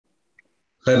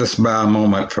Let us bow a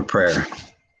moment for prayer.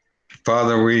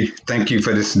 Father, we thank you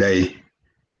for this day.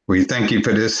 We thank you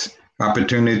for this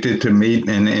opportunity to meet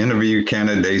and interview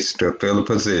candidates to fill a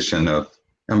position of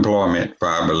employment for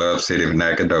our beloved city of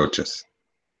Nacogdoches.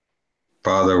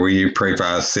 Father, we pray for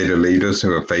our city leaders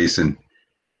who are facing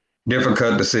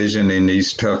difficult decisions in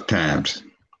these tough times.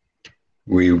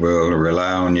 We will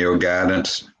rely on your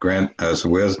guidance. Grant us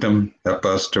wisdom. Help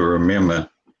us to remember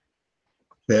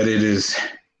that it is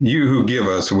you who give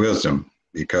us wisdom,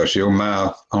 because your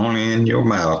mouth, only in your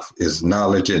mouth, is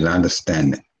knowledge and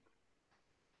understanding.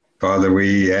 Father,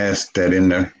 we ask that in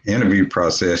the interview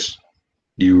process,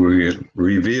 you will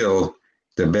reveal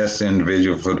the best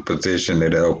individual for the position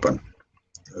that is open.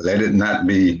 Let it not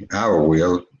be our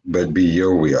will, but be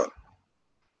your will.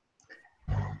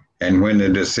 And when the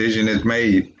decision is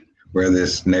made, whether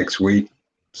it's next week,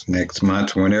 next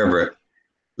month, whenever,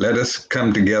 let us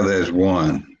come together as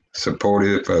one,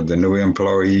 supportive of the new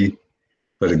employee,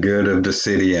 for the good of the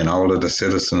city and all of the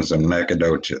citizens of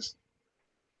Nacogdoches.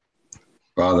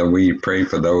 Father, we pray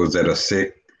for those that are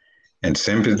sick and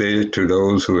sympathy to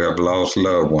those who have lost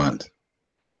loved ones.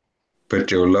 Put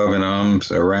your loving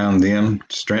arms around them,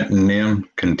 strengthen them,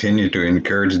 continue to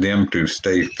encourage them to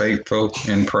stay faithful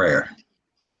in prayer.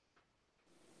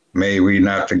 May we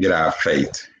not forget our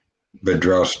faith, but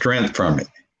draw strength from it.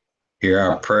 Hear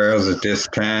our prayers at this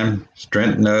time.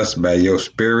 Strengthen us by your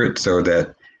spirit so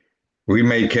that we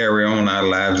may carry on our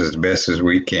lives as best as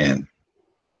we can.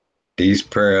 These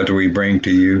prayers we bring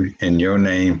to you in your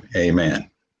name.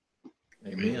 Amen.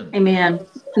 Amen. Amen.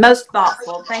 Most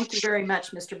thoughtful. Thank you very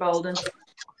much, Mr. Bolden.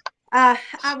 I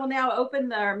will now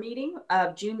open our meeting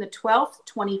of June the 12th,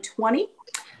 2020,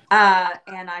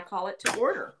 and I call it to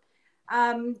order.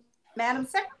 Madam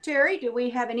Secretary, do we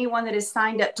have anyone that has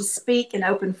signed up to speak in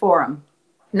open forum?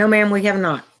 No, ma'am, we have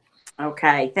not.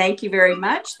 Okay, thank you very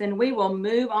much. Then we will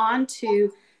move on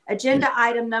to agenda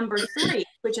item number 3,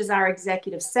 which is our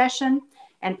executive session.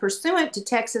 And pursuant to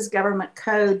Texas Government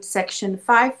Code Section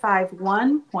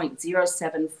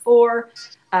 551.074,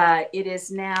 it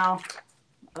is now,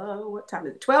 what time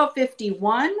is it?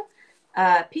 12:51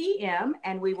 p.m.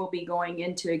 and we will be going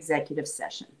into executive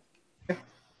session.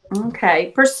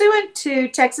 Okay, pursuant to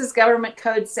Texas Government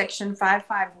Code Section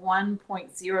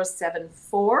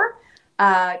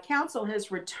 551.074, council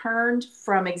has returned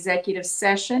from executive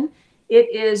session. It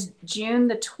is June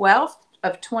the 12th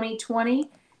of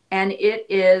 2020, and it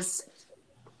is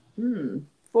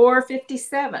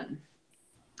 4:57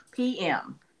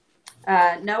 p.m.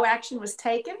 No action was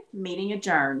taken. Meeting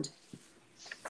adjourned.